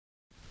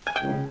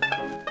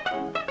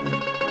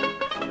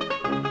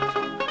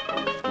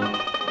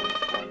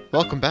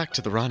Welcome back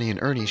to the Ronnie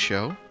and Ernie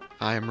Show.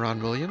 I am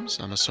Ron Williams.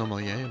 I'm a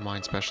sommelier and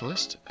wine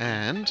specialist,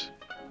 and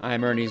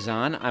I'm Ernie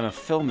Zahn. I'm a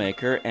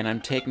filmmaker, and I'm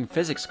taking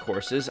physics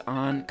courses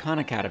on Khan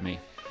Academy.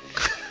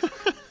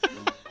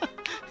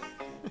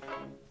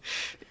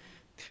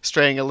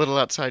 straying a little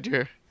outside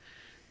your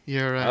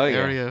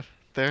area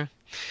there.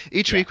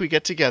 Each week we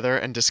get together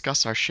and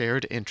discuss our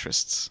shared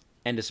interests.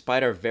 And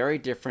despite our very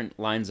different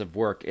lines of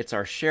work, it's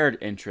our shared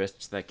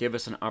interests that give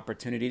us an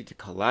opportunity to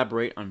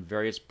collaborate on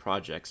various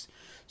projects.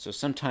 So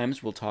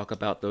sometimes we'll talk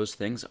about those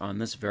things on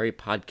this very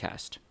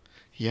podcast.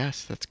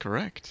 Yes, that's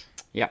correct.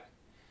 Yeah.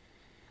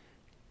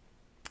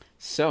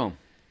 So,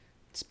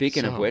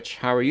 speaking of which,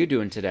 how are you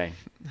doing today?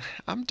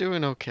 I'm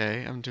doing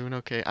okay.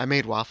 I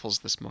made waffles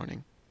this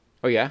morning.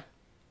 Oh, yeah?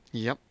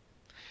 Yep.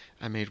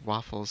 I made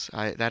waffles.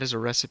 That is a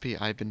recipe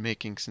I've been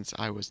making since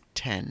I was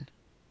 10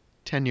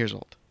 years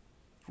old.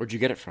 Where'd you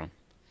get it from?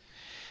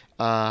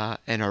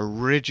 An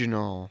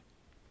original,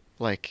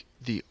 like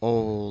the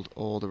old,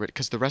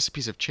 because the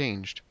recipes have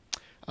changed.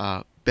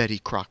 Betty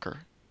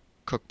Crocker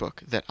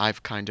cookbook that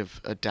I've kind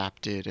of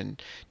adapted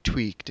and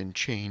tweaked and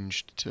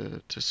changed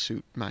to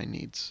suit my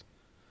needs.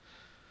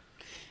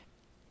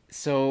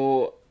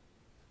 So,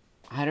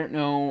 I don't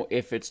know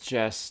if it's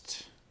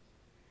just...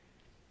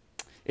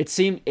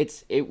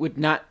 you would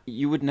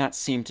not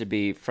seem to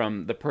be,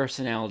 from the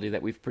personality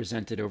that we've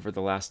presented over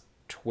the last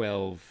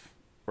 12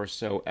 or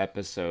so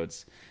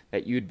episodes,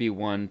 that you'd be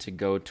one to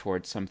go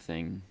towards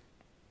something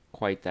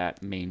quite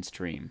that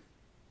mainstream.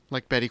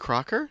 Like Betty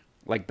Crocker?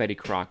 Like Betty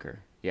Crocker,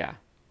 yeah.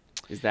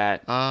 Is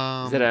that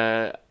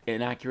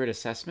an accurate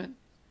assessment?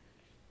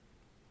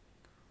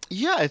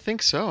 Yeah, I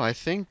think so. I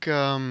think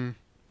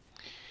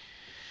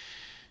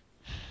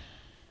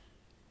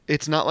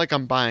it's not like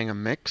I'm buying a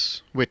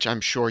mix, which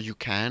I'm sure you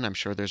can. I'm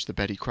sure there's the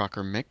Betty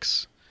Crocker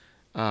mix.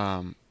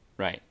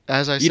 Right.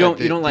 As I said,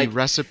 the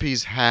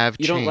recipes have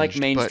changed. You don't like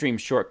mainstream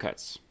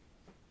shortcuts.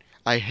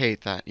 I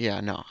hate that. Yeah,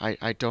 no,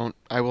 I don't.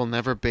 I will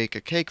never bake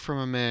a cake from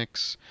a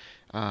mix.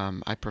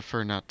 I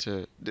prefer not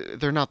to.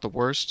 They're not the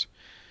worst.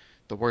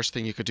 The worst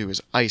thing you could do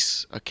is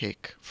ice a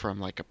cake from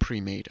like a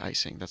pre-made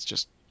icing. That's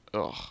just,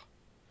 ugh.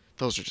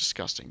 Those are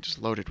disgusting,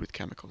 just loaded with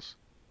chemicals.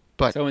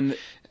 But so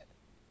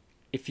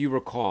if you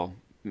recall,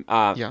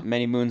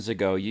 many moons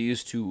ago, you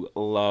used to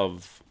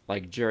love,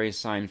 like Jerry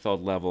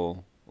Seinfeld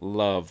level,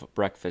 love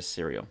breakfast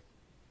cereal.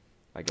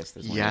 I guess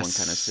there's only one kind of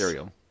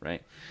cereal,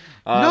 right?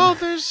 No,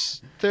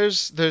 there's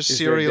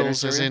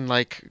cereals as in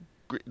like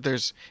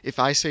if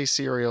I say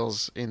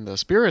cereals in the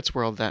spirits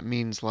world, that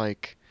means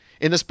like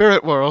in the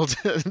spirit world,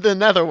 the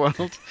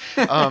netherworld,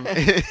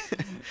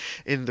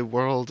 in the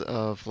world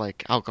of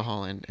like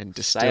alcohol and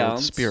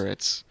distilled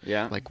spirits,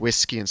 like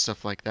whiskey and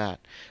stuff like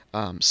that,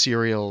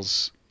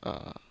 cereals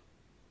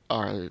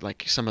are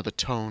like some of the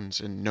tones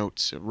and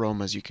notes,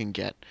 aromas you can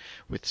get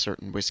with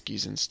certain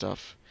whiskeys and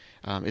stuff.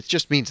 It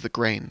just means the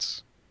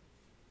grains.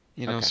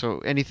 So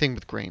anything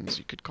with grains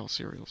you could call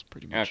cereals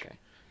pretty much. Okay.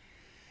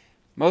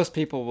 Most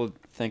people will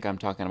think I'm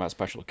talking about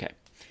Special K.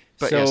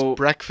 But yes,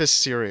 breakfast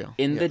cereal.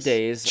 In the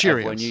days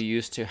of when you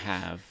used to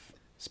have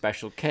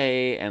Special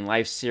K and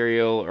Life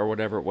cereal or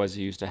whatever it was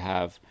you used to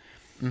have,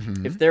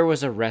 if there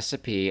was a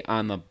recipe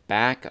on the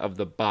back of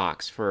the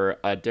box for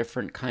a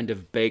different kind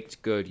of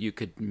baked good you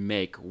could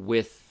make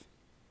with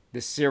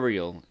the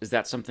cereal, is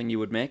that something you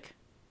would make?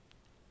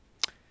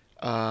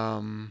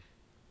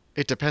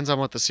 It depends on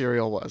what the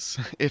cereal was.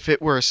 If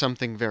it were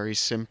something very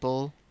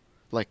simple,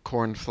 like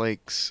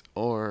cornflakes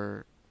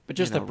or... But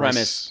just the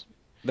premise...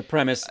 The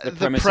premise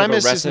of a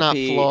recipe is not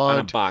flawed, on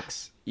a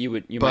box. You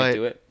might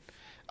do it.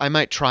 I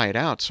might try it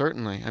out.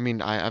 Certainly. I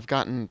mean, I've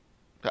gotten.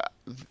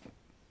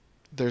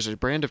 There's a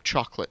brand of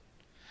chocolate,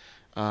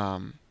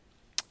 and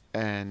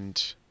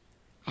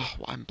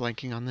I'm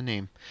blanking on the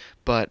name,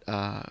 but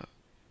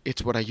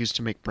it's what I use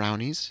to make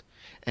brownies.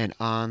 And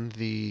on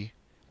the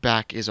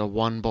back is a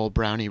 1-bowl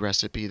brownie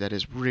recipe that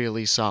is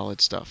really solid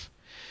stuff.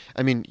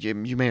 I mean, you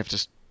may have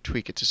to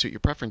tweak it to suit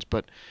your preference,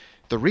 but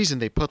the reason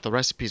they put the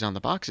recipes on the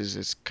boxes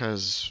is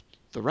because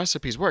the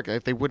recipes work.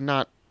 They would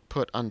not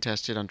put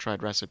untested,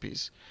 untried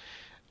recipes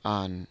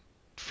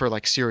for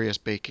like serious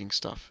baking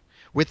stuff.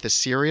 With the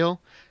cereal,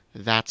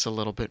 that's a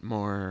little bit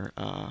more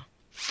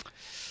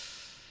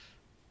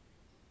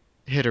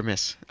hit or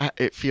miss.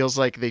 It feels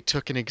like they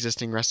took an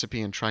existing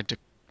recipe and tried to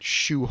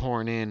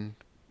shoehorn in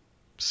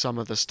some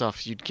of the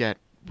stuff you'd get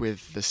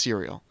with the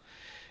cereal.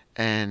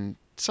 And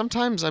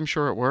sometimes I'm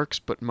sure it works,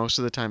 but most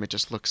of the time it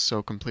just looks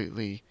so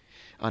completely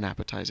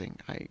unappetizing.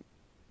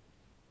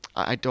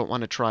 I don't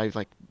want to try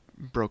like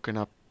broken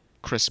up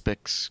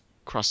Crispix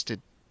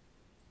crusted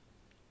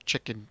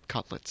chicken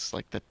cutlets.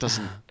 Like that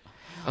doesn't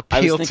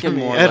appeal to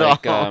me at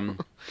all.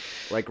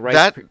 Like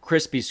Rice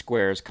Krispie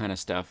Squares kind of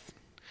stuff.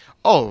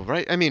 Oh,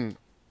 right. I mean,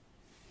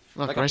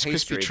 look, like Rice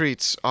Krispie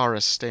treats are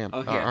a stamp.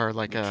 Oh, yeah. Are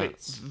like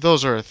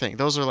those are a thing.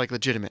 Those are like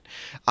legitimate.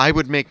 I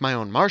would make my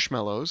own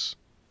marshmallows,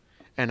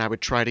 and I would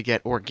try to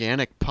get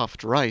organic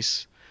puffed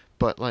rice,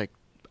 but like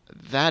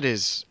that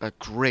is a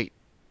great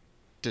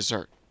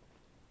dessert.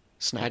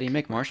 snack. How do you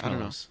make I don't know.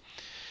 marshmallows?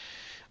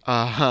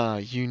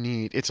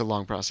 It's a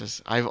long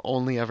process. I've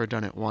only ever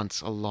done it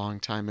once a long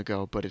time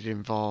ago, but it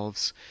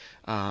involves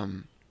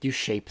um, Do you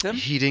shape them?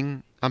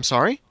 heating. I'm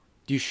sorry?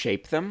 Do you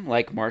shape them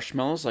like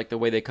marshmallows, like the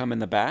way they come in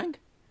the bag?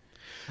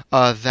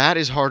 That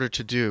is harder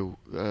to do.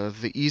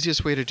 The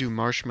easiest way to do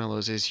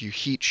marshmallows is you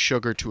heat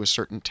sugar to a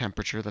certain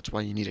temperature. That's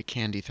why you need a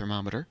candy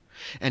thermometer.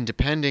 And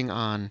depending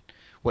on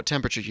what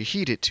temperature you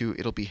heat it to,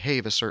 it'll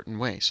behave a certain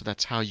way. So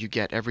that's how you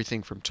get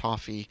everything from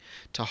toffee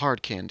to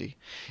hard candy.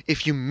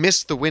 If you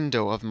miss the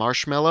window of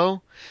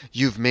marshmallow,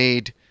 you've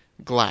made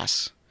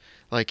glass.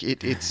 Like it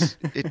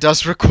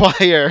does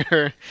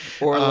require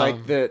Or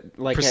like here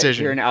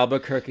in precision.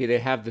 Albuquerque, they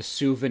have the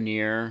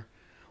souvenir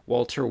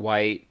Walter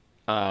White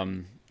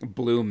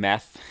blue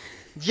meth.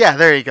 Yeah,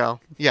 there you go.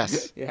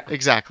 Yes, Yeah.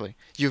 exactly.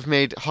 You've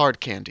made hard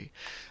candy.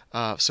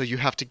 So you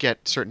have to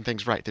get certain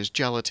things right. There's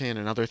gelatin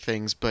and other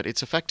things, but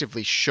it's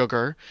effectively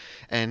sugar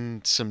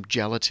and some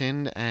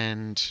gelatin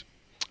and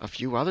a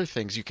few other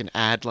things. You can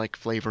add like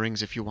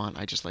flavorings if you want.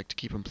 I just like to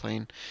keep them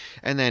plain.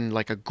 And then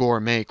like a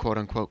gourmet, quote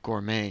unquote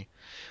gourmet,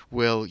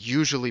 will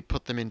usually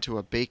put them into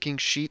a baking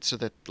sheet so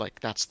that like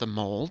that's the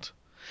mold,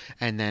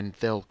 and then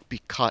they'll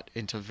be cut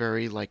into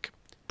very like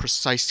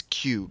precise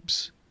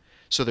cubes.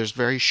 So there's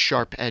very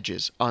sharp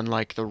edges,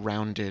 unlike the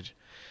rounded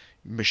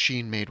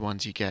machine-made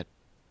ones you get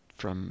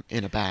from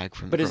in a bag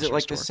from the But is it grocery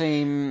like the store.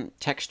 same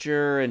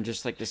texture and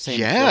just like the same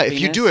Yeah, if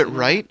you do fluffiness it and all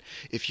that?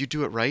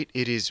 right,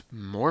 it is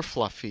more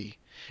fluffy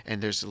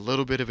and there's a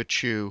little bit of a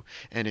chew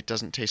and it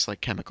doesn't taste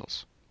like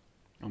chemicals.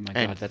 Oh my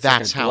And God, that's like a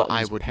that's how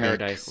I glutton's would make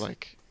paradise.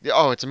 like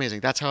oh, it's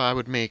amazing. That's how I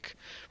would make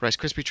Rice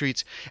Krispie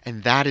treats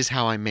and that is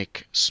how I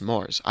make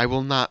s'mores.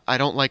 I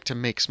don't like to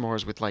make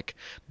s'mores with like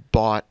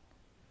bought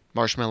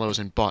marshmallows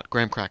and bought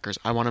graham crackers.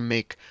 I want to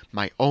make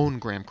my own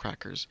graham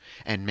crackers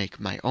and make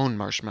my own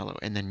marshmallow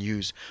and then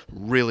use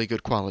really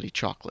good quality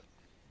chocolate.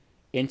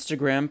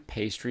 Instagram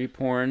pastry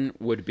porn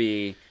would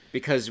be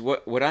because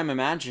what I'm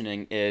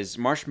imagining is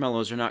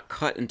marshmallows are not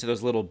cut into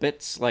those little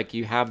bits like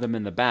you have them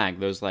in the bag.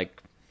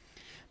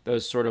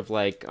 Those sort of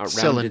like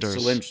rounded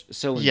Cylinders.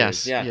 cylinders.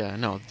 Yes, Yeah. yeah,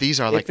 no. These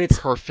are If like it's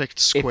perfect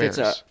if it's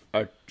squares.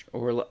 a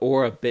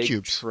or a big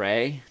Cubes.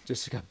 tray,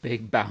 just like a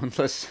big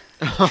boundless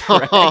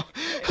tray.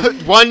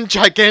 One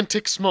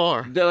gigantic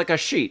s'more. They're like a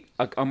sheet,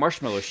 a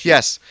marshmallow sheet,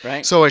 Yes.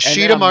 right? So a And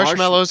sheet then of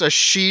marshmallows, a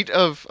sheet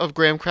of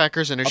graham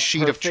crackers, and a a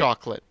sheet of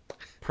chocolate.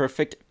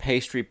 perfect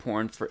pastry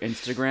porn for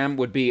Instagram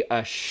would be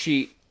a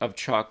sheet of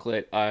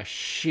chocolate, a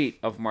sheet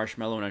of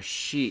marshmallow, and a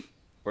sheet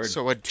or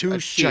So a two two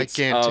sheets of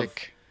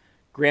gigantic.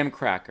 graham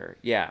cracker.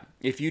 Yeah,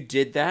 if you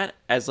did that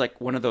as like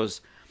one of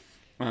those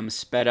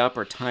sped up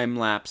or time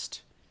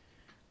lapsed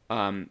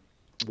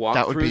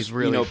That would be walkthroughs,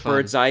 really fun.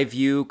 bird's eye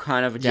view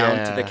kind of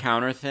down to the Yeah.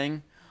 counter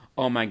thing.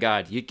 Oh my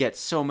God, you'd get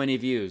so many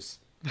views.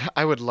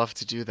 I would love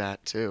to do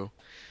that too.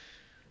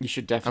 You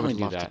should I definitely would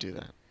do love to that. do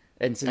that.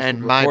 And since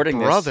And we're my recording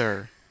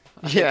brother.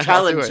 this, I Yeah,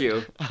 I'll do challenge it.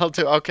 you.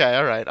 Okay,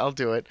 all right, I'll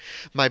do it.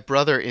 My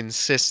brother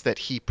insists that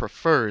he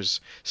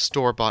prefers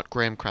store-bought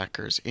graham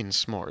crackers in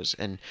s'mores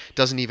and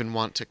doesn't even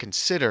want to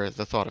consider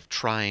the thought of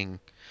trying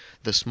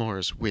the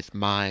s'mores with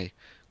my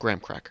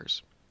graham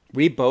crackers.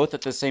 We both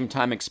at the same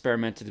time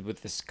experimented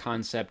with this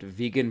concept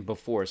vegan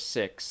before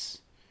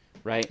 6,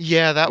 right?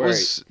 Yeah, Where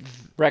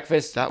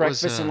breakfast, that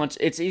was breakfast and lunch.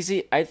 It's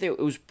easy. I think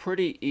it was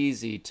pretty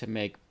easy to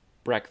make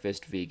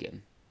breakfast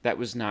vegan. That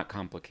was not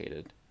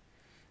complicated.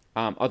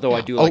 Although I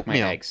yeah, do like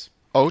my oatmeal, eggs.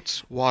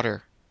 oats,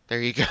 water.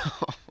 There you go.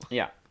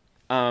 Yeah.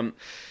 Um,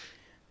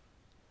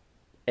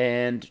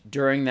 and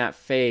during that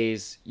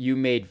phase, you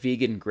made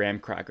vegan graham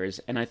crackers,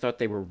 and I thought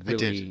they were I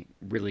did. really,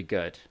 really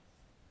good.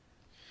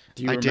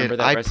 Do you I remember did.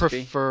 that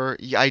recipe?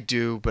 Yeah, I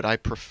do, but I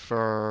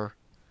prefer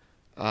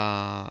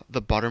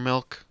the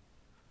buttermilk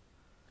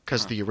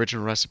because Huh. the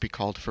original recipe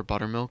called for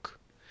buttermilk.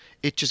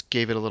 It just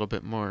gave it a little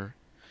bit more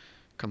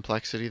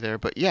complexity there.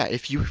 But yeah,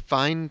 if you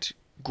find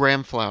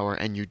graham flour,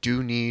 and you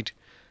do need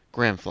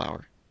graham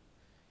flour,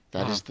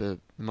 that Uh-huh. is the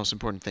most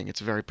important thing. It's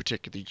very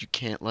particular. You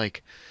can't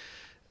like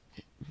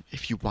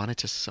if you wanted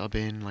to sub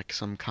in like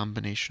some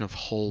combination of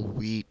whole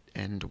wheat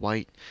and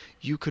white,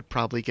 you could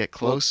probably get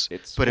Well, close,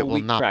 it's but it whole will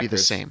wheat not be the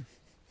crackers. same.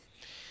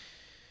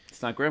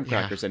 It's not graham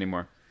Yeah, crackers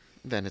anymore.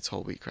 then it's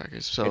whole wheat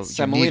crackers. So It's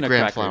you need semolina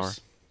graham flour.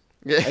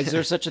 crackers. Is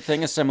there such a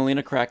thing as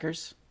semolina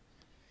crackers?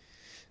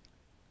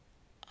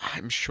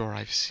 I'm sure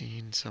I've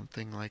seen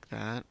something like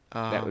that.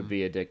 That would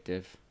be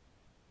addictive.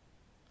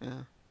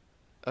 Yeah.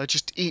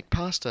 Just eat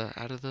pasta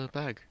out of the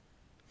bag.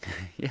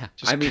 Yeah,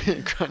 Just I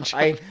mean, crunch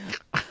I, it.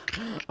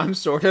 I'm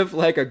sort of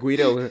like a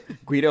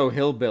Guido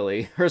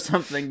hillbilly or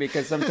something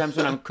because sometimes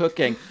when I'm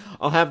cooking,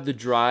 I'll have the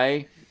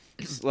dry,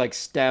 like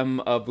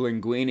stem of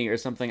linguine or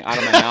something out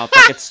of my mouth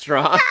like it's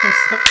straw.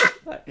 Or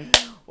something.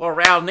 Well,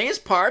 around these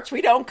parts,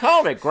 we don't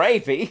call it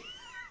gravy.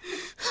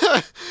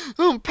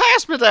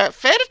 Pass me that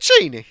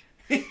fettuccine.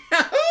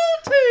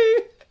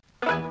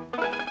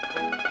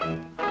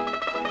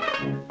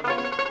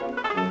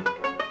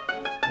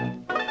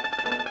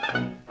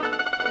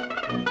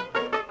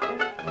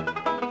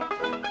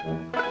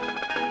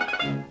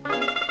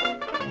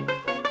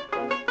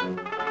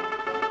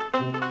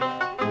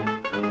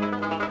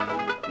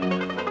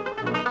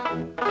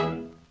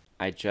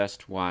 I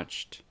just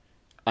watched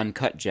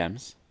Uncut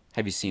Gems.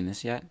 Have you seen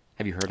this yet?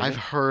 Have you heard of I've it?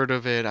 heard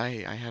of it. I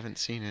haven't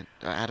seen it.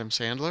 Adam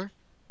Sandler?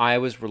 I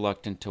was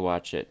reluctant to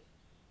watch it.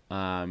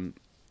 Um,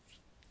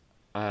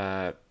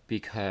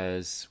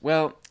 because,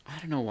 well, I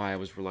don't know why I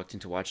was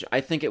reluctant to watch it.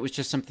 I think it was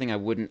just something I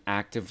wouldn't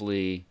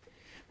actively,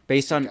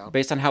 Seek out.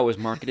 based on how it was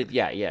marketed.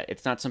 Yeah, yeah,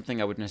 it's not something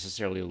I would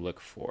necessarily look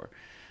for.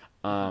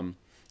 Um,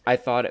 I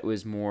thought it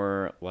was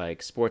more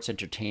like sports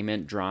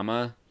entertainment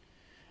drama.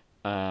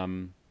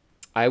 Um,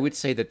 I would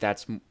say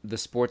that the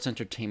sports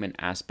entertainment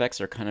aspects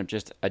are kind of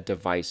just a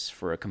device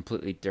for a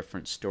completely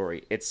different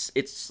story. It's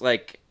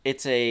a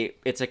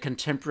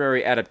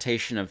contemporary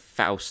adaptation of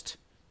Faust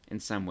in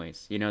some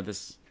ways. You know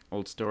this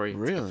old story. It's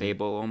like a Really?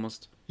 fable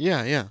almost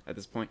Yeah, yeah. at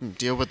this point.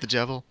 Deal with the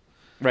devil?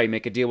 Right,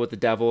 make a deal with the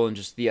devil and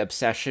just the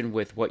obsession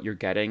with what you're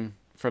getting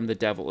from the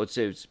devil. It's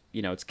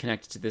it's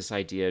connected to this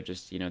idea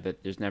just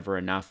that there's never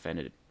enough and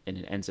it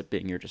ends up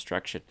being your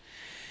destruction.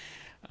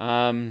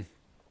 Um,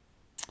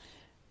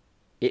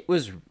 it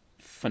was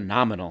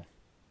phenomenal.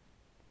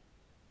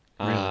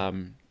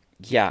 Really?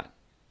 Yeah,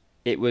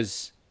 it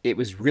was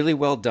really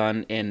well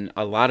done in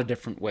a lot of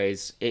different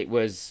ways. It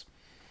was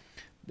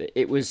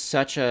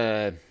such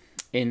a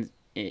in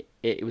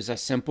it was a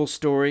simple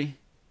story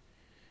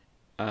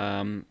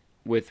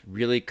with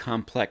really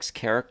complex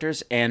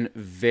characters and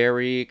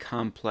very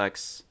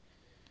complex,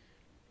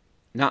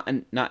 not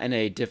in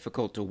a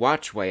difficult to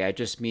watch way. I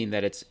just mean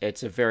that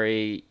it's a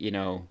very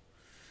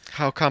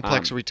How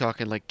complex um, are we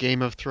talking? Like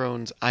Game of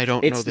Thrones, I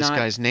don't know it's this not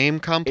guy's name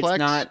it's complex?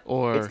 not it's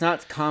Or.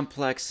 not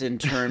complex in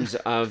terms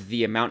of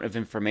the amount of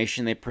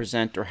information they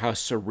present or how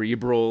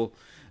cerebral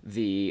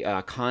the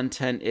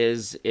content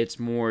is. It's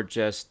more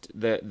just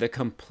the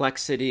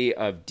complexity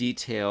of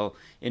detail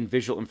in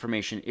visual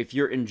information. If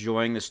you're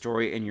enjoying the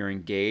story and you're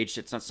engaged,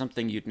 it's not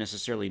something you'd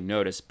necessarily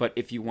notice. But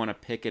if you want to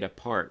pick it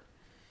apart,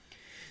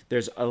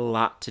 there's a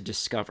lot to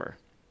discover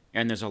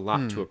and there's a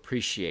lot to Hmm.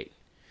 appreciate,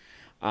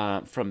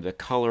 from the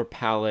color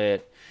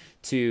palette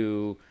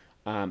to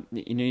I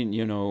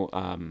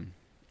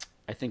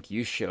think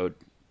you showed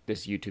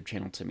this YouTube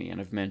channel to me, and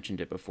I've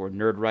mentioned it before.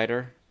 Nerd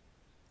Writer,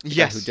 the guy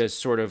who Yes. does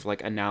sort of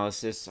like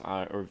analysis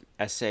or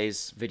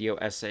essays, video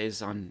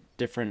essays on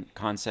different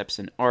concepts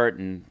in art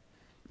and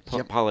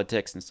Yep.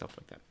 politics and stuff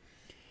like that.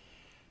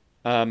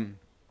 Um,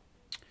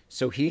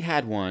 so he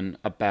had one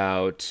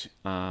about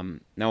Noah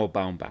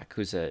Baumbach,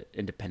 who's an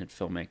independent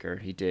filmmaker.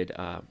 He did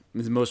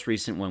his most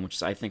recent one, which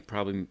is I think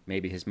probably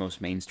maybe his most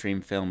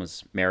mainstream film,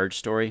 is Marriage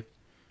Story.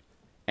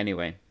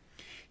 Anyway,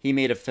 he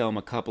made a film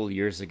a couple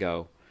years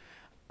ago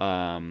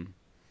um,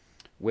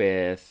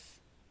 with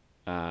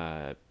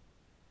uh,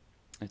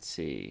 let's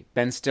see,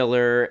 Ben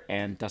Stiller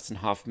and Dustin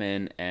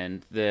Hoffman,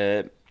 and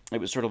it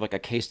was sort of like a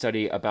case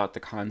study about the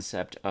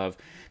concept of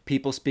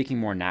people speaking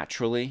more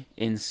naturally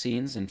in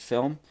scenes in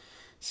film.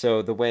 So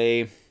As the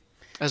way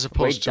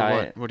opposed to what?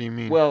 diet, What do you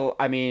mean? well,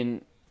 I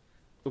mean,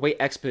 the way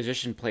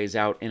exposition plays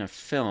out in a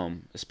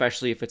film,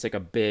 especially if it's like a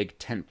big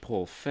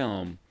tentpole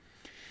film,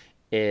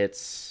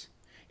 it's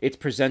it's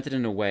presented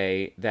in a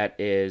way that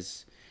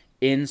is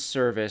in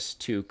service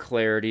to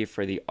clarity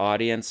for the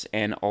audience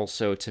and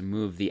also to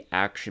move the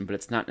action, but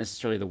it's not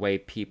necessarily the way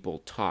people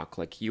talk.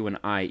 Like you and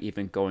I,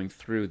 even going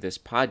through this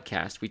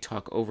podcast, we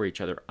talk over each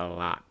other a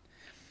lot.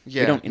 We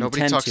Yeah, don't nobody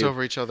intend talks to.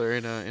 over each other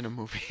in a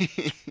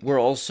movie. We're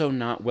also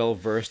not well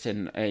versed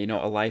in a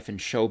life and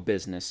show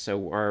business,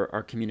 so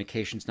our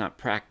communication's not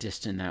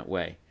practiced in that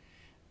way.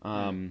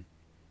 Hmm.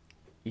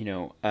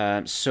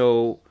 Um,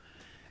 so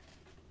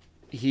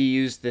he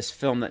used this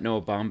film that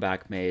Noah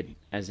Baumbach made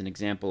as an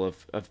example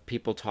of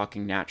people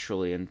talking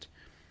naturally. And,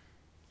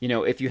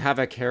 if you have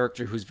a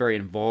character who's very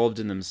involved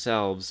in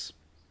themselves,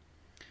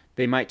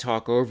 they might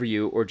talk over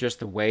you, or just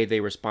the way they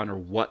respond or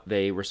what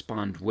they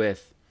respond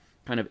with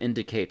kind of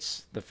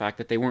indicates the fact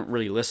that they weren't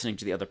really listening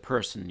to the other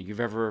person.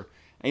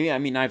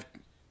 I've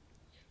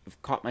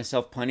caught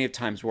myself plenty of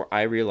times where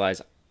I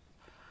realize,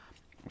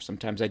 or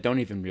sometimes I don't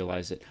even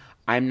realize it,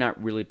 I'm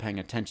not really paying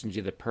attention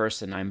to the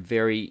person.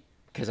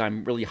 Because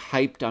I'm really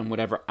hyped on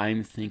whatever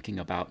I'm thinking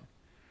about,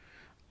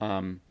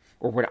 or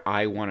what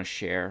I want to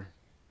share,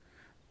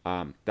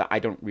 that I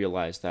don't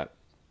realize that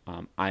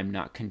I'm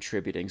not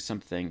contributing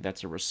something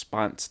that's a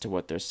response to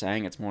what they're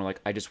saying. It's more like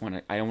I don't want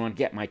to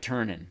get my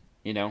turn in,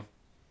 you know?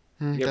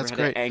 Hmm, You ever that's had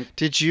an great. ang-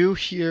 Did you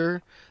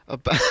hear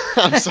about?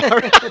 I'm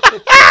sorry.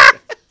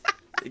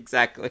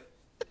 Exactly.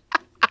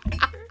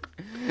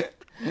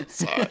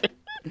 Sorry.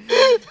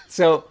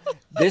 So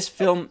this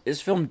film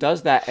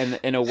does that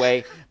in a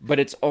way, but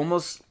it's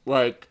almost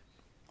like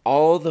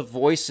all the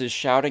voices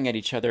shouting at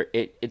each other.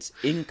 It's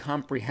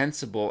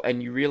incomprehensible,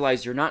 and you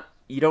realize you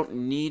don't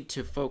need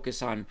to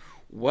focus on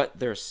what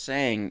they're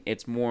saying.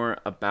 It's more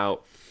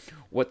about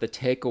what the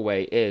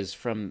takeaway is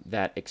from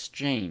that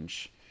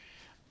exchange.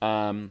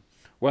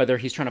 Whether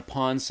he's trying to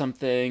pawn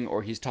something,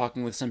 or he's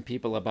talking with some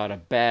people about a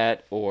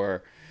bet,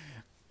 or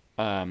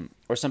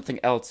something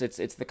else.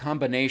 It's the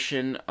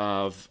combination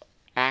of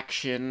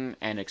action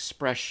and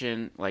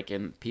expression, like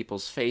in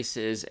people's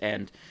faces,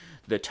 and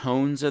the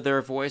tones of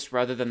their voice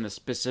rather than the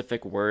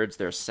specific words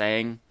they're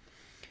saying.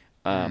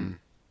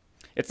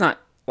 It's not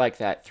like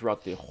that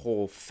throughout the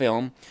whole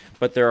film,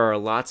 but there are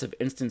lots of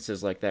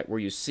instances like that where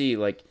you see,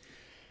 like,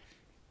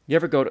 you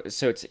ever go to,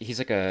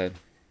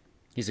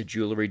 he's a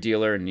jewelry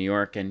dealer in New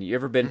York, and you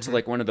ever been to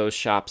like one of those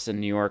shops in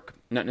New York,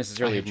 not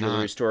necessarily a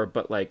jewelry store,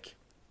 but like,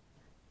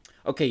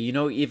 okay,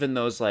 even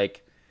those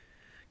like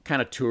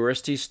kind of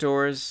touristy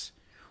stores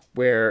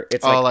where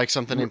it's like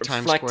something in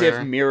Times Square,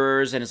 reflective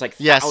mirrors, and it's like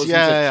yes, thousands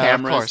yeah, of yeah,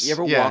 cameras. of course. You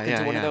ever walk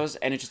into one of those,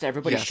 and it's just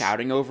everybody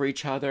shouting over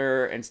each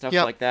other and stuff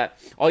like that?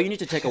 All you need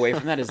to take away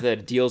from that is that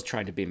a deal's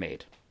trying to be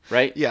made,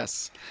 right?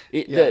 Yes.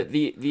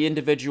 The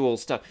individual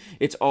stuff,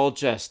 it's all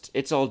just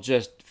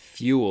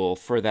fuel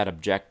for that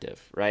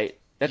objective, right?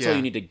 That's all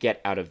you need to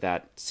get out of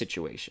that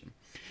situation.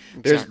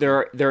 Exactly.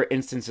 There are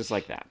instances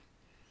like that.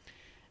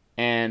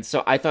 And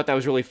so I thought that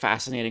was a really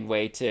fascinating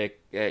way to,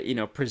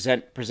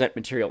 present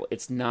material.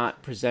 It's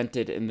not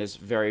presented in this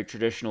very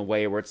traditional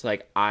way where it's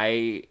like,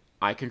 I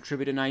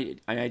contribute an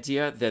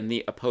idea, then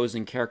the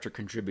opposing character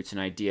contributes an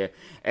idea,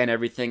 and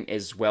everything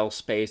is well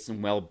spaced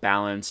and well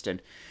balanced.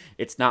 And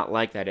it's not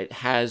like that. It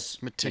has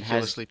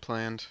meticulously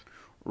planned.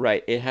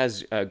 Right. It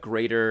has a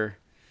greater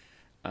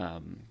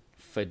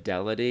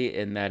fidelity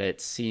in that it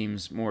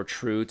seems more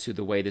true to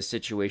the way the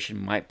situation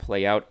might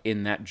play out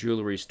in that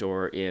jewelry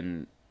store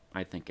in,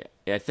 I think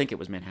it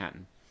was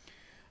Manhattan.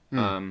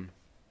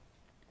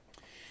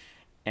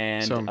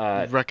 And so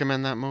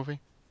recommend that movie?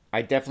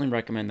 I definitely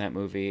recommend that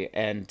movie.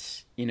 And,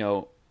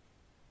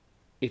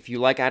 if you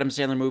like Adam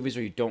Sandler movies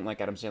or you don't like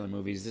Adam Sandler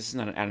movies, this is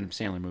not an Adam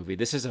Sandler movie.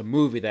 This is a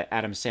movie that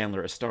Adam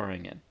Sandler is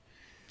starring in.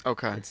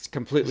 Okay. It's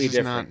completely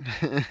different.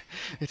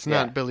 It's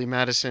not Billy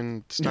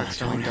Madison starts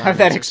starring. Don't have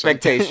that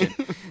expectation.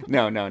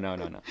 No.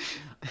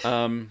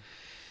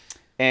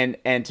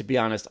 And to be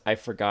honest, I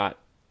forgot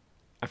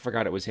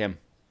it was him.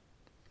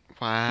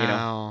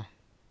 Wow.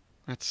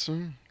 That's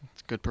a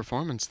good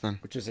performance then.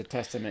 Which is a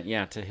testament,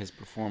 to his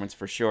performance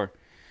for sure.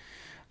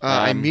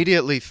 I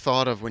immediately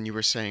thought of when you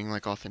were saying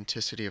like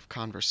authenticity of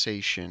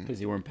conversation. Because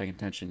you weren't paying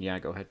attention. Yeah,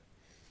 go ahead.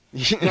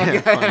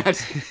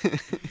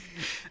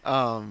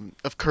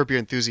 Of Curb Your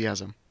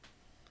Enthusiasm.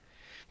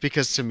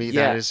 Because to me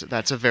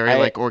that's a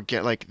very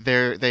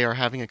they are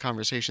having a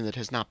conversation that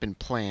has not been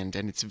planned,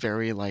 and it's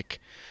very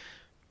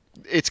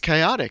it's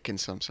chaotic in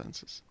some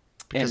senses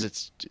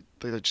because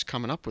they're just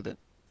coming up with it.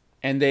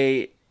 And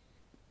they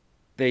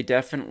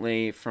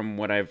definitely, from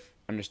what I've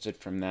understood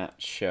from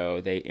that show,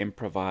 they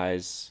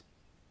improvise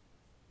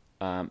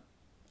a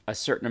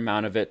certain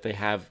amount of it. They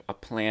have a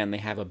plan. They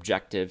have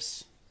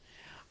objectives.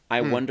 I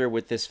wonder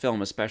with this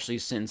film, especially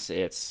since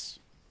it's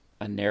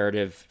a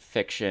narrative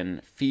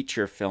fiction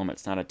feature film,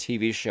 it's not a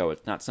TV show.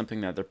 It's not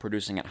something that they're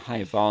producing at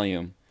high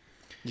volume.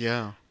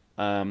 Yeah.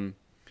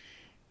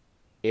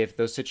 If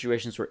those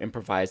situations were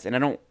improvised, and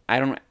I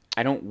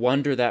don't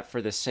wonder that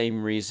for the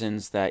same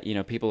reasons that,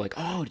 people are like,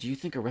 oh, do you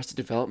think Arrested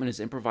Development is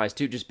improvised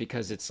too? Just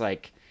because it's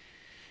like,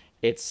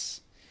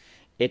 it's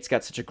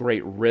got such a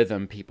great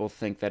rhythm. People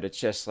think that it's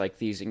just like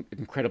these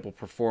incredible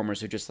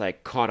performers who just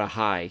like caught a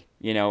high,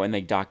 and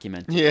they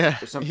document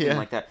it or something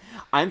like that.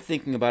 I'm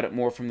thinking about it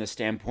more from the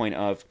standpoint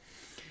of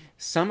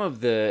some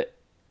of the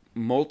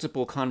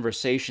multiple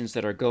conversations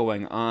that are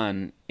going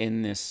on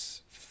in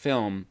this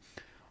film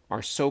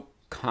are so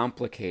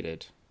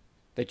complicated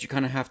that you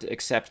kind of have to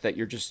accept that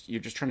you're just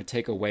trying to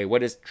take away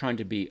what is trying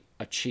to be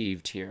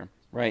achieved here,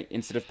 right?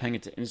 Instead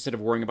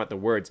of worrying about the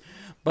words.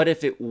 But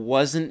if it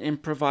wasn't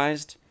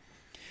improvised,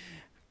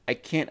 I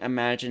can't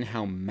imagine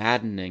how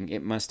maddening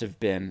it must have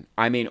been.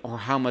 I mean, or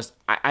how much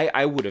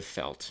I would have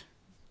felt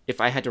if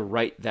I had to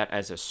write that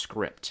as a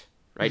script,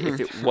 right? If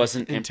it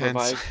wasn't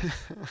improvised.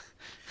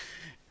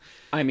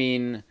 I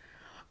mean,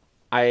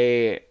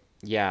 or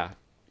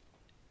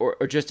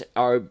just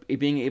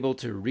being able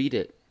to read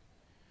it.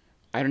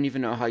 I don't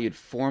even know how you'd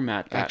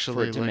format that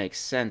for it to make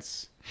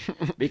sense,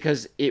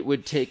 because it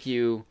would take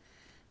you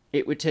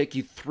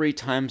 3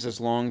 times as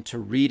long to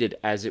read it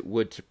as it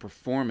would to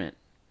perform it.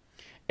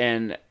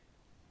 And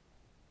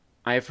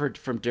I've heard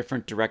from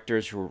different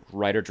directors who are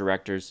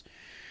writer-directors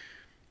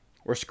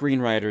or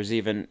screenwriters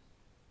even,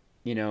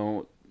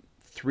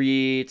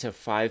 3 to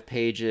 5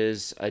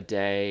 pages a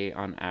day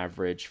on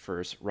average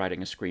for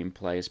writing a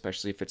screenplay,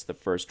 especially if it's the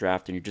first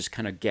draft and you're just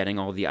kind of getting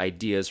all the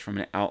ideas from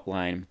an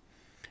outline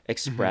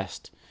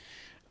expressed.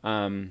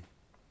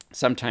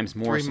 Sometimes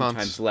more, 3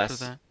 months sometimes less.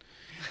 For that.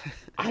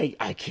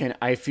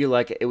 I feel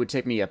like it would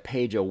take me a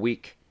page a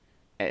week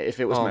if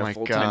it was my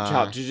full-time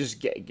job to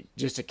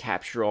just to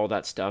capture all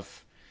that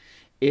stuff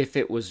if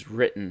it was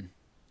written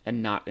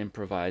and not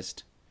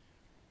improvised.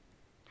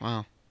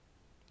 Wow.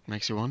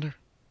 Makes you wonder.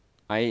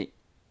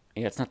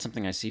 It's not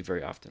something I see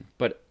very often,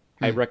 but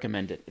I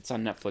recommend it. It's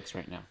on Netflix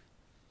right now.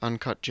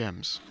 Uncut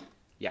Gems.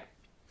 Yeah.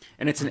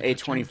 And it's an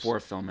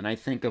A24 film, and I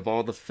think of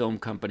all the film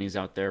companies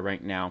out there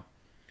right now,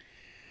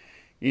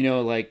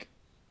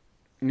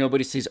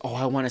 nobody says, "Oh,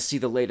 I want to see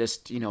the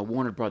latest,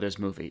 Warner Brothers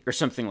movie" or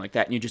something like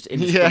that, and you just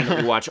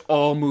indiscriminately Yeah. watch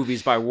all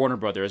movies by Warner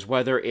Brothers,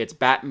 whether it's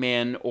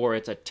Batman or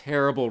it's a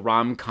terrible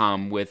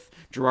rom-com with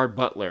Gerard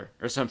Butler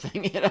or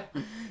something,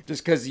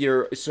 just because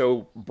you're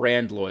so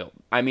brand loyal.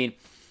 I mean,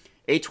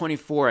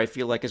 A24, I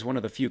feel like, is one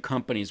of the few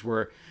companies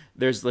where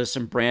there's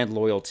some brand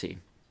loyalty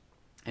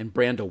and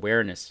brand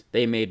awareness.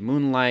 They made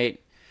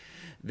Moonlight.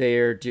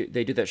 They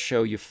do that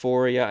show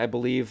Euphoria, I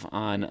believe,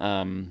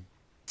 on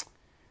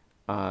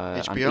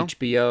HBO.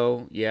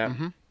 HBO. Yeah.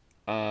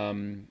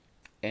 Mm-hmm.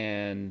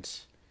 And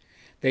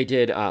they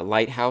did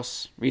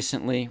Lighthouse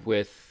recently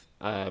with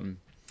Willem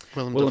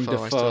Willem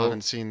Dafoe. I still Dafoe.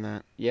 haven't seen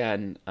that. Yeah,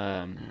 and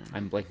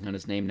I'm blanking on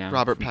his name now.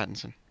 Robert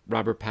Pattinson.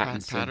 Robert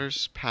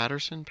Pattinson.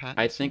 Patterson.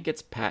 I think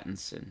it's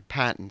Pattinson.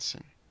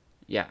 Pattinson.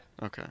 Yeah.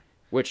 Okay.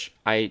 Which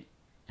I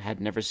had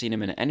never seen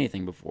him in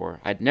anything before.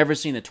 I'd never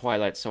seen the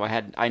Twilight, so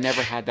I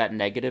never had that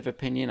negative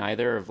opinion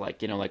either of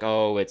like, like,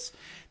 oh, it's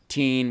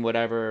teen,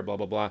 whatever, blah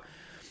blah blah.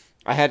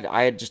 I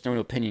had just no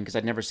opinion because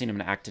I'd never seen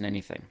him act in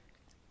anything.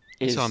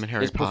 I saw him in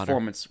Harry His Potter.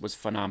 performance was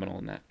phenomenal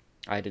in that.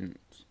 I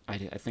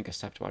think I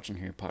stopped watching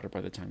Harry Potter by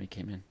the time he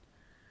came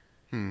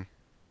in.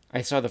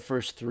 I saw the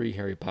first 3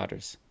 Harry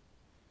Potters.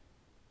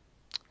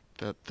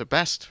 The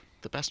best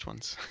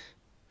ones.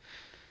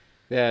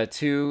 The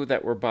 2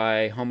 that were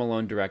by Home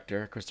Alone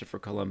director Christopher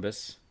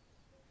Columbus.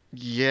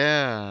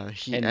 Yeah,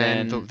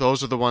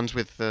 those are the ones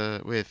with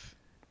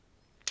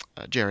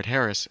Jared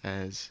Harris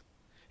as.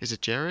 Is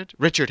it Jared?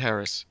 Richard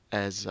Harris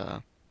as.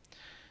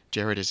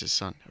 Jared is his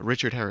son.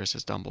 Richard Harris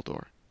as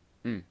Dumbledore.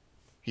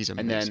 He's amazing.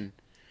 And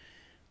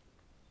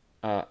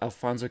then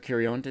Alfonso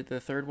Cuarón did the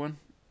 3rd one,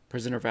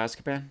 Prisoner of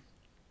Azkaban.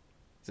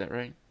 Is that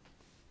right?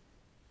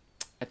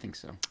 I think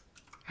so.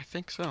 I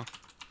think so.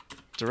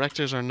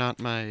 Directors are not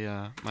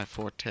my my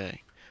forte,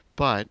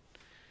 but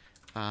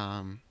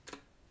yeah,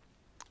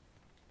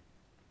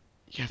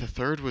 the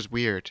 3rd was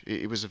weird.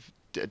 It was a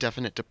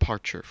definite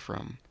departure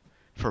from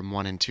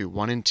 1 and 2.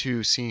 1 and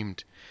 2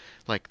 seemed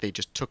like they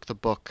just took the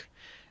book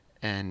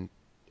and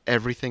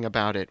everything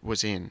about it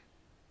was in,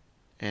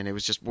 and it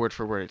was just word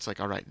for word. It's like,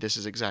 all right, this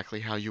is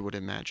exactly how you would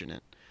imagine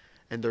it.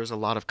 And there's a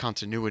lot of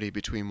continuity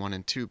between 1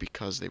 and 2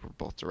 because they were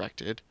both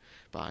directed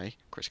by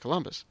Chris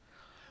Columbus.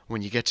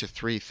 When you get to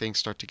 3, things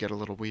start to get a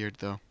little weird,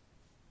 though.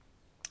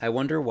 I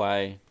wonder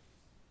why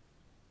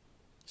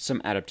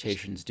some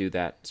adaptations do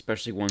that,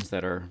 especially ones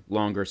that are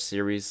longer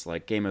series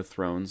like Game of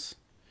Thrones.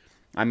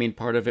 I mean,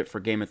 part of it for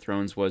Game of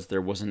Thrones was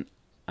there wasn't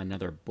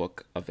another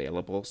book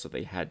available, so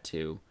they had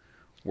to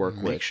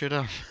Make shit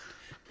up.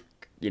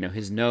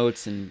 His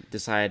notes and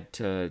decide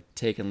to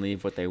take and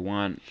leave what they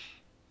want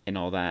and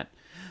all that.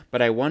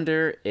 But I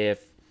wonder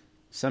if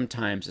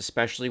sometimes,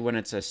 especially when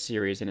it's a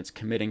series and it's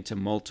committing to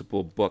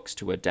multiple books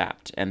to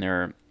adapt, and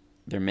they're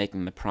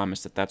making the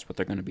promise that that's what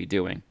they're going to be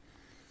doing,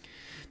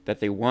 that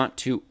they want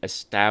to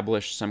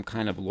establish some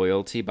kind of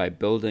loyalty by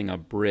building a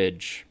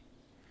bridge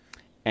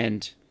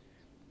and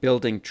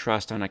building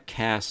trust on a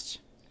cast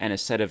and a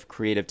set of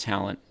creative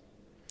talent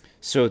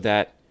so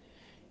that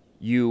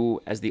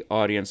you as the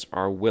audience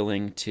are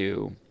willing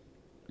to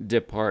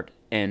depart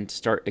and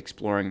start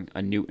exploring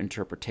a new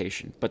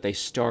interpretation. But they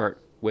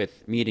start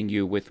with meeting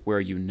you with where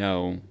you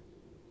know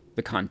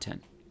the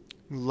content.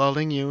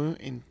 Lulling you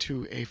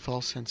into a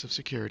false sense of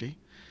security.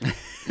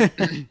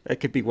 That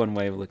could be one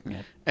way of looking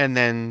at it. And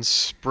then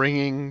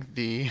springing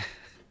the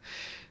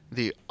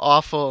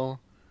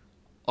awful,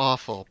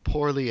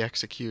 poorly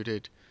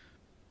executed,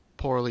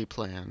 poorly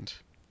planned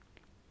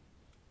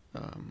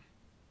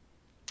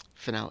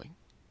finale.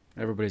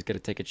 Everybody's got to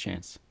take a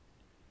chance.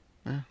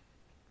 Yeah.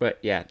 But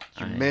yeah,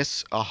 you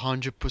miss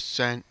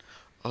 100%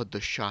 of the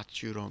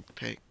shots you don't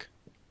take.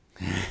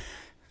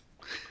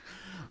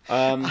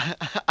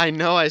 I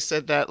know I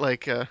said that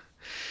like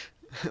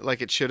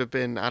it should have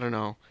been, I don't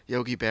know,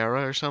 Yogi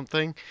Berra or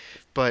something,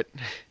 but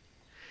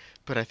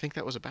I think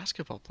that was a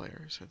basketball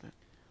player who said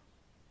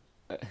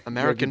that.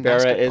 American Yogi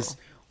Berra basketball. is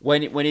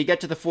when you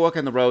get to the fork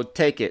in the road,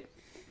 take it.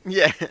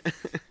 Yeah.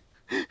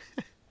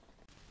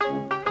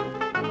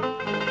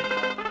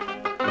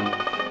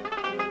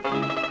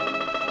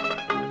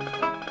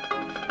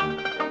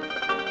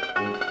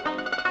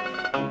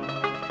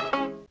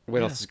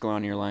 What else is going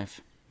on in your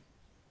life?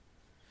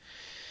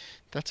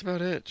 That's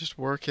about it. Just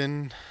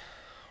working,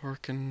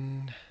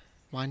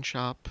 wine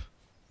shop,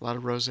 a lot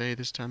of rosé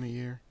this time of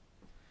year,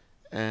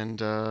 and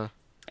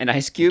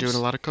ice cubes. Doing a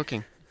lot of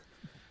cooking.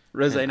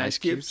 Rosé and ice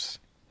cubes.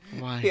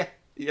 Why? Yeah,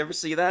 you ever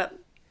see that?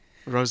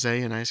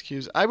 Rosé and ice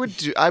cubes. I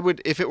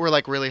would if it were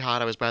like really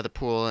hot. I was by the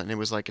pool and it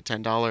was like a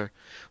 $10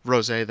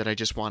 rosé that I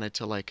just wanted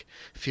to like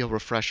feel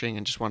refreshing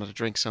and just wanted to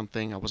drink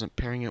something. I wasn't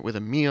pairing it with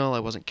a meal. I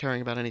wasn't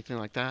caring about anything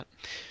like that.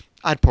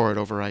 I'd pour it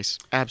over ice.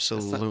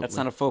 Absolutely. That's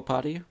not a faux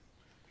pas to you?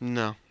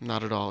 No,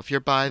 not at all. If you're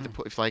by the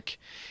pool, if like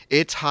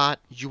it's hot,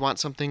 you want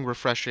something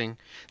refreshing,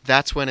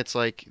 that's when it's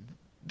like,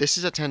 this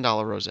is a $10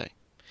 rosé.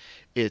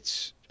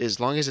 It's, as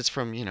long as it's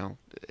from,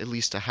 at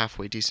least a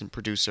halfway decent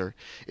producer,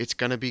 it's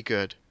going to be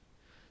good.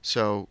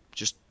 So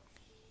just,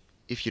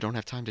 if you don't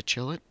have time to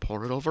chill it,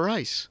 pour it over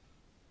ice.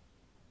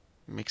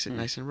 It makes it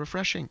nice and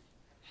refreshing.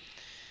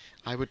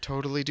 I would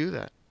totally do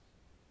that.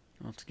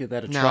 I'll have to give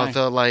that a Now try.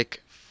 the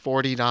like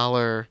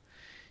 $40,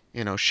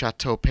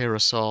 Chateau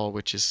Parasol,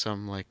 which is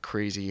some like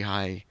crazy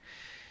high,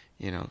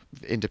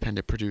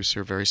 independent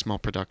producer, very small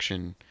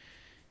production,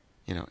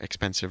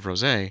 expensive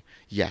rosé.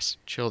 Yes,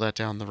 chill that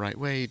down the right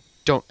way.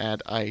 Don't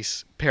add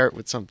ice. Pair it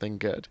with something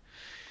good.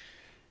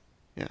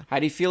 Yeah. How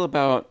do you feel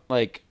about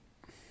like?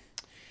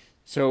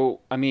 So,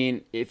 I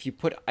mean, if you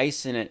put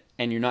ice in it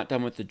and you're not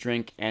done with the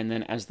drink, and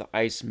then as the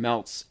ice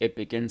melts, it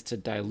begins to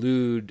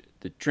dilute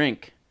the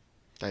drink.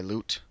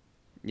 Dilute.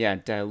 Yeah,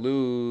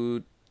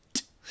 dilute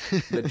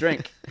the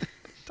drink.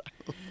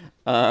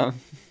 Um,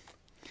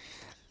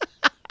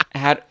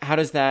 how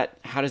does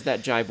that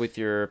jive with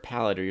your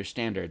palate or your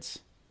standards?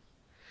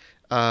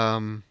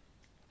 Um,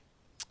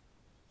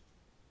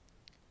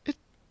 it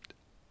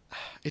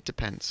it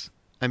depends.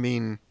 I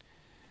mean,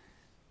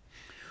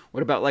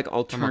 What about like I'm okay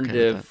with that.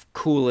 alternative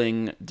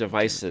cooling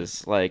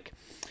devices? Like,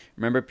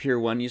 remember Pier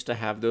 1 used to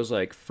have those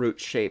like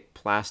fruit-shaped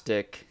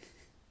plastic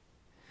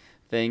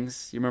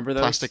things? You remember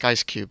those? Plastic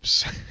ice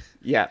cubes.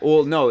 Yeah.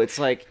 Well, no, it's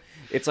like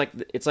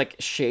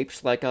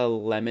shaped like a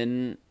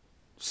lemon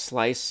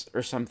slice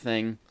or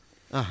something,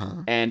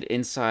 Uh-huh. and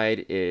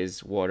inside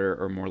is water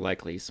or more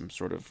likely some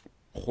sort of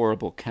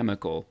horrible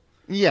chemical,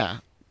 Yeah.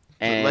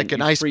 Like and an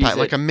you ice freeze pack,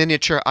 like it. a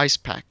miniature ice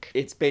pack.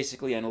 It's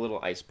basically in a little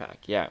ice pack.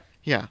 Yeah.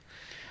 Yeah.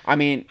 I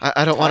mean,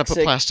 I don't want to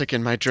put plastic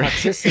in my drink.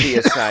 toxicity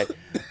aside,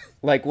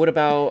 like what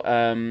about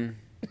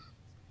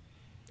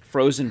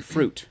frozen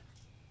fruit,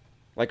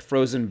 like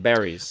frozen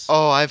berries?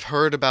 Oh, I've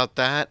heard about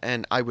that,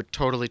 and I would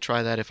totally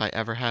try that if I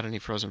ever had any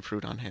frozen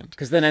fruit on hand.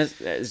 Because then as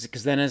I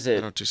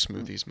it don't do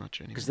smoothies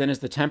much anymore. because then as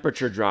the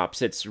temperature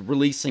drops, it's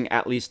releasing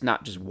at least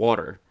not just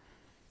water.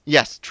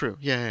 Yes, true.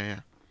 Yeah, yeah, yeah.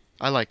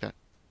 I like that.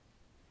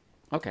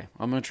 Okay,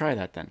 I'm gonna try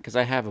that then, because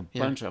I have a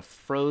Yeah. bunch of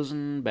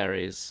frozen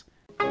berries.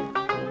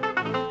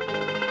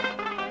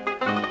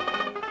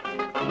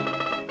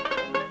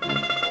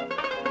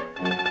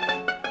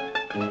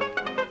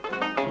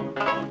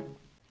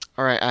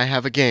 All right, I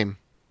have a game.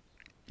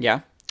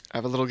 Yeah. I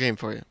have a little game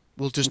for you.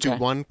 We'll just do Okay.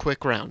 one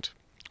quick round.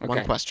 One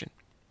Okay. question.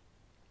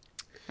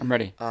 I'm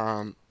ready.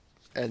 And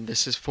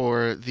this is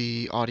for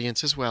the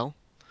audience as well.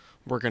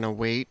 We're going to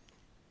wait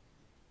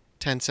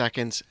 10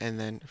 seconds and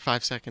then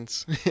 5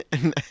 seconds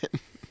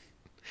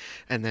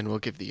and then we'll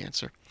give the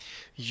answer.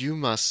 You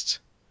must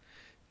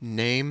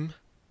name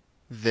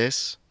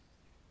this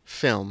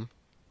film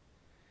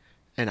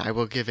and I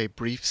will give a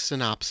brief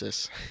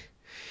synopsis.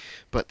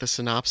 But the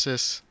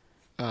synopsis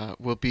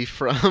will be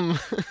from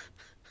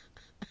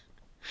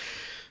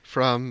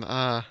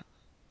from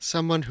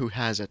someone who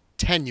has a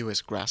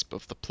tenuous grasp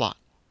of the plot.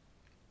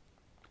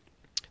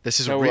 This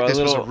is So this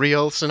was a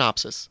real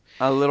synopsis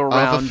a little of a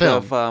round film.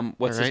 of what's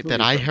all this right, movie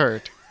that I from?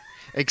 heard.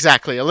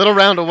 Exactly, a little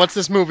round of what's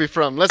this movie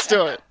from? Let's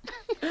do it.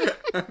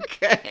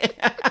 Okay.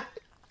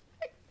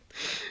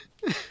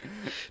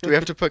 Do we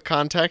have to put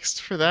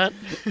context for that?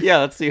 Yeah,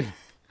 let's see.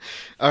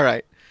 All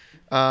right.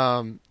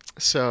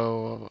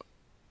 So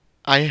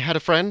I had a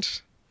friend,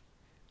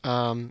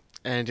 and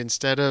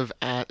instead of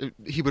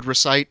he would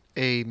recite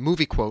a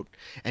movie quote,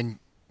 and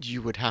you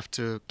would have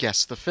to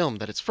guess the film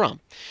that it's from.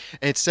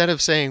 Instead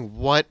of saying,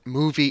 "What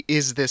movie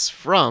is this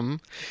from?"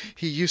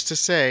 he used to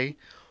say,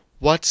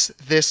 "What's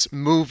this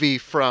movie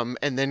from?"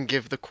 and then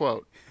give the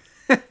quote.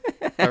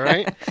 All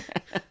right?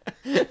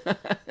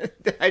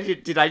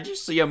 Did I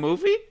just see a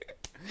movie?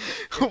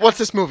 What's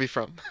this movie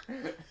from?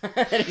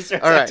 And he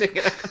starts All right. acting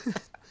it out.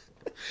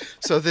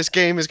 So this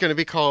game is going to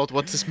be called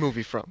What's This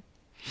Movie From?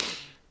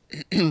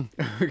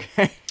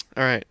 Okay.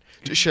 All right.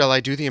 Shall I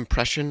do the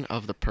impression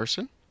of the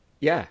person?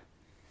 Yeah.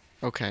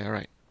 Okay, all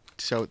right.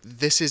 So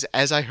this is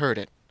as I heard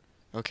it.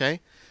 Okay?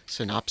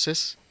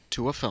 Synopsis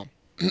to a film.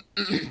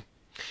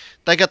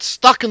 They get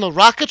stuck in a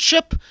rocket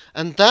ship,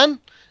 and then,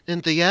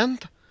 in the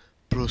end,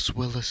 Bruce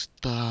Willis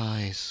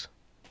dies.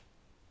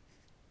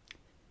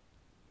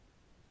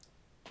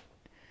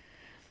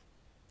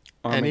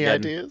 Any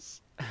Armageddon.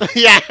 ideas?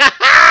 Yeah.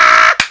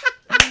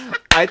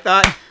 I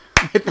thought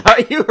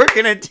you were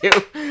gonna do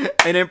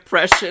an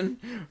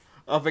impression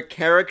of a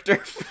character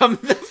from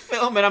the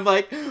film, and I'm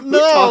like, who No.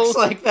 talks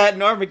like that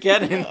in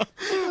Armageddon?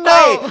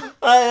 No.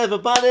 Hey,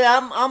 everybody,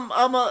 I'm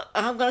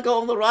gonna go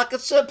on the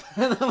rocket ship,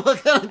 and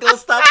we're gonna go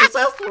stop this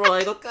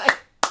asteroid, okay?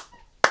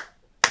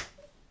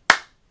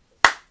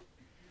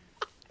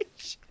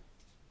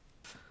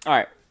 All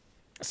right.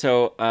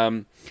 So,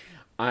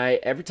 I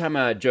every time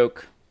a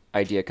joke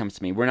idea comes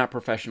to me, we're not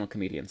professional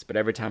comedians, but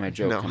every time a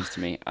joke No. comes to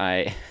me,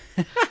 I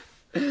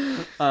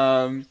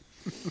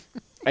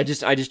I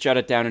just jot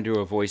it down and do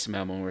a voice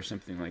memo or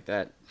something like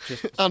that.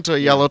 Just Onto a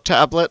yellow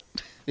tablet,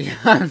 yeah,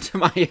 onto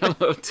my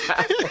yellow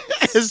tablet.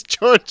 as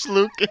George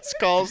Lucas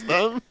calls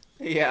them.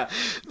 Yeah,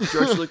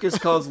 George Lucas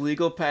calls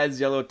legal pads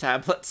yellow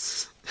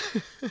tablets.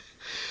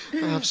 I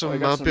have some, I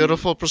got some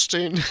beautiful,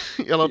 pristine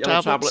yellow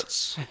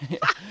tablets.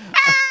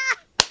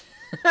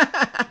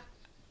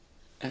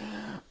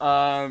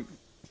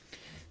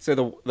 So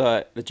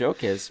the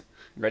joke is,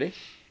 ready?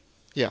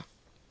 Yeah.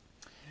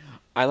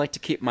 I like to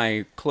keep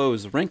my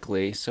clothes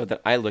wrinkly so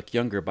that I look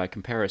younger by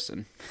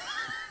comparison.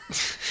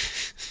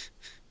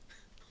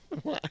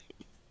 Why?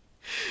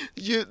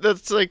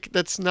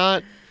 That's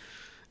not.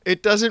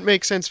 It doesn't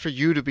make sense for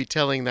you to be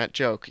telling that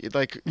joke.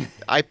 Like,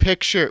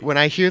 when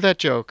I hear that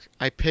joke,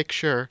 I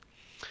picture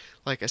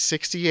like a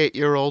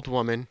 68-year-old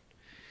woman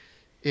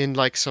in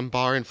like some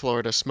bar in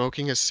Florida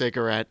smoking a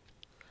cigarette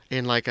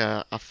in like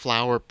a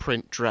flower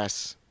print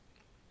dress.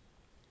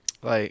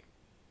 Like,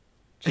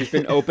 she's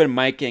been open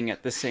micing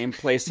at the same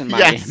place in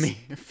yes, Miami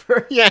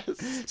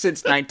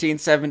since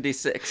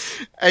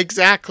 1976.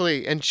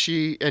 Exactly, and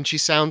she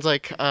sounds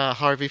like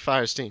Harvey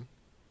Firestein.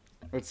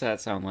 What's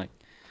that sound like?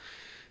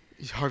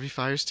 Harvey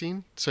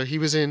Firestein? So he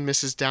was in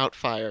Mrs.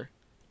 Doubtfire.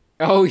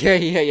 Oh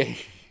yeah.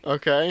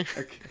 Okay.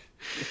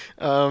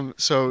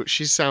 So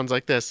she sounds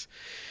like this.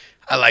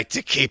 I like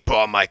to keep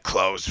all my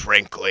clothes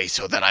wrinkly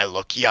so that I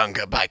look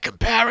younger by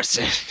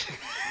comparison.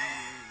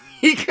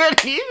 He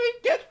couldn't even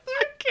get through.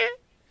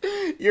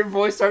 Your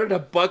voice started to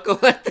buckle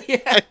at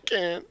the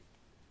end.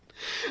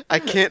 I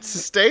can't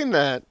sustain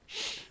that.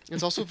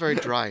 It's also very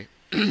dry.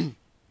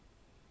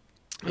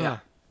 Yeah.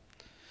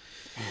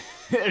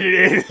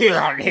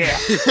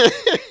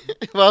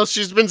 Well,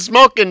 she's been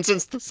smoking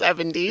since the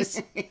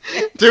 70s.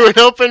 Doing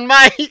open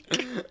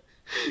mic.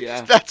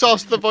 Yeah. That's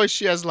also the voice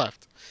she has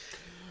left.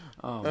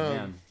 Oh,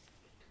 man.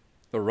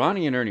 The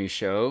Ronny and Ernie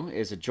Show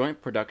is a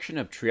joint production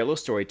of Triello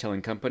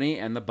Storytelling Company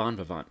and the Bon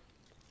Vivant.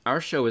 Our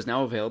show is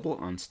now available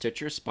on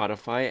Stitcher,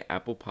 Spotify,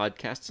 Apple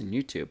Podcasts, and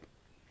YouTube.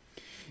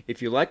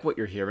 If you like what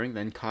you're hearing,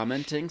 then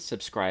commenting,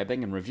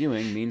 subscribing, and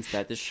reviewing means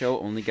that this show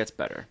only gets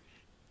better.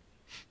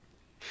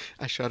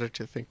 I shudder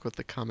to think what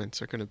the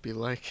comments are going to be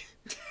like.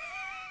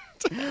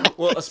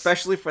 Well,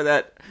 especially for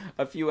that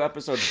a few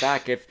episodes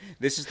back, if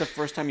this is the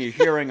first time you're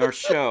hearing our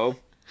show.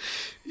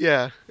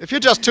 Yeah, if you're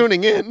just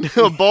tuning in,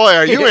 oh boy,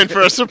 are you in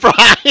for a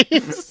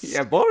surprise.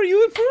 Yeah, boy, are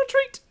you in for a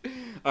treat.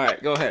 All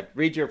right, go ahead.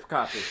 Read your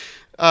copy.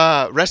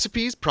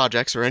 Recipes,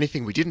 projects, or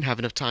anything we didn't have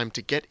enough time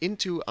to get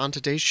into on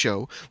today's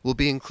show will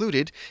be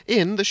included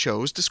in the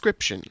show's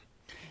description.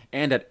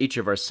 And at each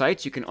of our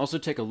sites, you can also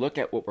take a look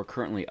at what we're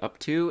currently up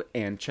to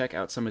and check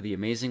out some of the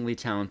amazingly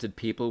talented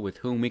people with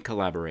whom we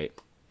collaborate.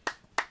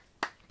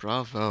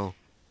 Bravo.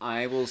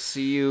 I will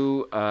see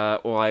you,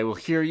 I will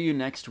hear you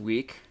next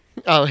week.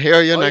 I'll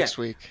hear you next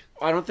week.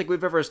 I don't think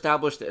we've ever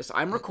established this.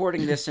 I'm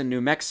recording this in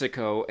New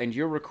Mexico, and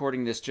you're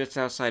recording this just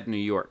outside New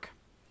York.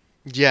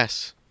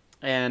 Yes.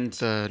 And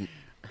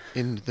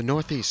in the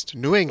Northeast,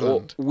 New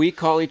England. Well, we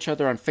call each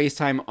other on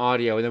FaceTime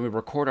audio, and then we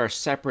record our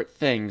separate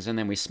things, and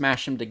then we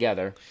smash them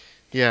together.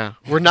 Yeah,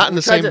 we're not in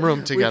the same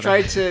room together. We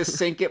tried to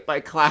sync it by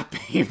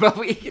clapping, but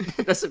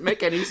it doesn't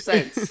make any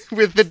sense.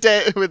 with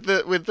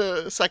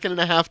the second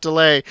and a half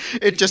delay,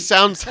 it just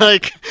sounds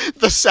like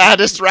the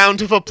saddest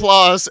round of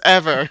applause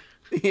ever.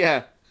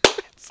 Yeah.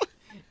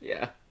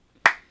 Yeah.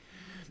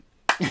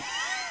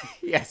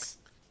 Yes.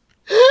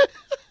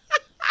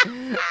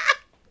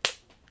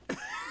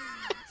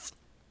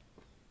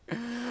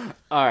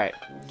 All right.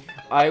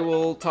 I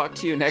will talk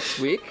to you next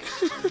week.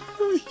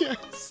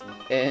 Yes.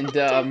 And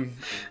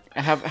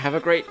have a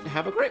great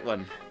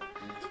one.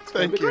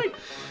 Thank you. Great.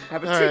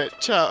 Have a treat. All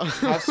right. Ciao.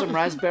 Have some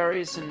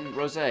raspberries and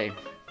rosé.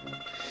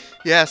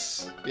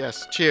 Yes.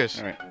 Cheers.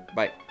 All right.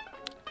 Bye.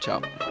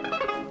 Ciao.